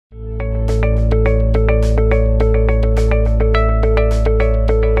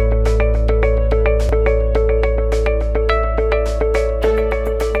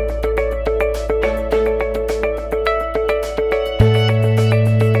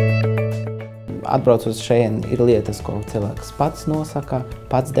atbraucot šeit, ir lietas, ko cilvēks pats nosaka,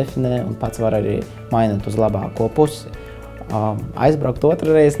 pats definē un pats var arī mainīt uz labāko pusi. Aizbraukt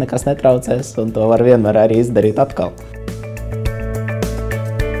otru reizi nekas netraucēs, un to var vienmēr arī izdarīt atkal.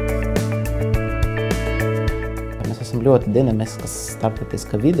 Mēs esam ļoti dinamiskas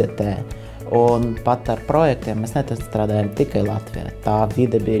starptautiska vide te, un pat ar projektiem mēs nestrādājam tikai Latvijā. Tā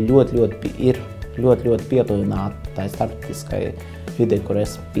vide bija ļoti pietuvināta tai starptautiskai vidē, kur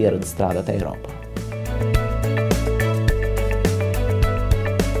es pieredzi strādāt Eiropā.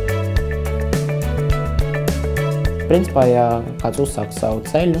 Principā, ja kāds uzsāk savu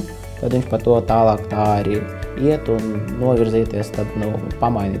ceļu, tad viņš par to tālāk tā arī iet un novirzīties, tad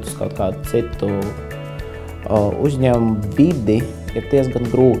pamainīt uz kaut kādu citu uzņēmumu vidi ir diezgan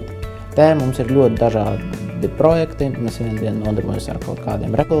grūti. Te mums ir ļoti dažādi projekti, mēs vienu dienu nodarbojamies ar kaut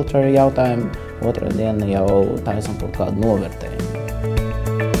kādiem regulatory jautājumiem, otrā diena jau taisam kaut kādu novērtējumu.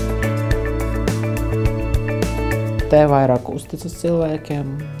 Te vairāk uzticas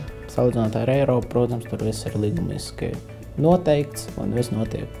cilvēkiem, salīdzinot ar Eiropu, protams, tur viss ir līgumiski noteikts un viss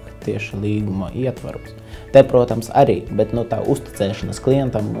notiek tieši līguma ietvaros. Te, protams, arī, bet tā uzticēšanas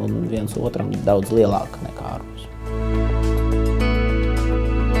klientam un viens otram ir daudz lielāka nekā ārpus.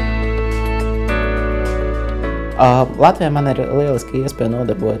 Latvijā man ir lieliski iespēja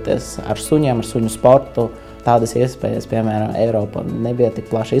nodarboties ar suņiem, ar suņu sportu. Tādas iespējas, piemēram, Eiropā nebija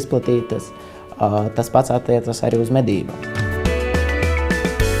tik plaši izplatītas. Tas pats attiecas arī uz medību.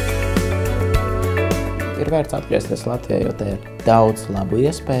 Ir vērts atgriezties Latvijā, jo te ir daudz labu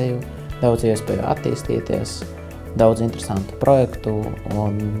iespēju, daudz iespēju attīstīties, daudz interesantu projektu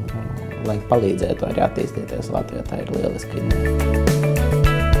un, lai palīdzētu arī attīstīties Latvijā, tā ir lieliski ideja.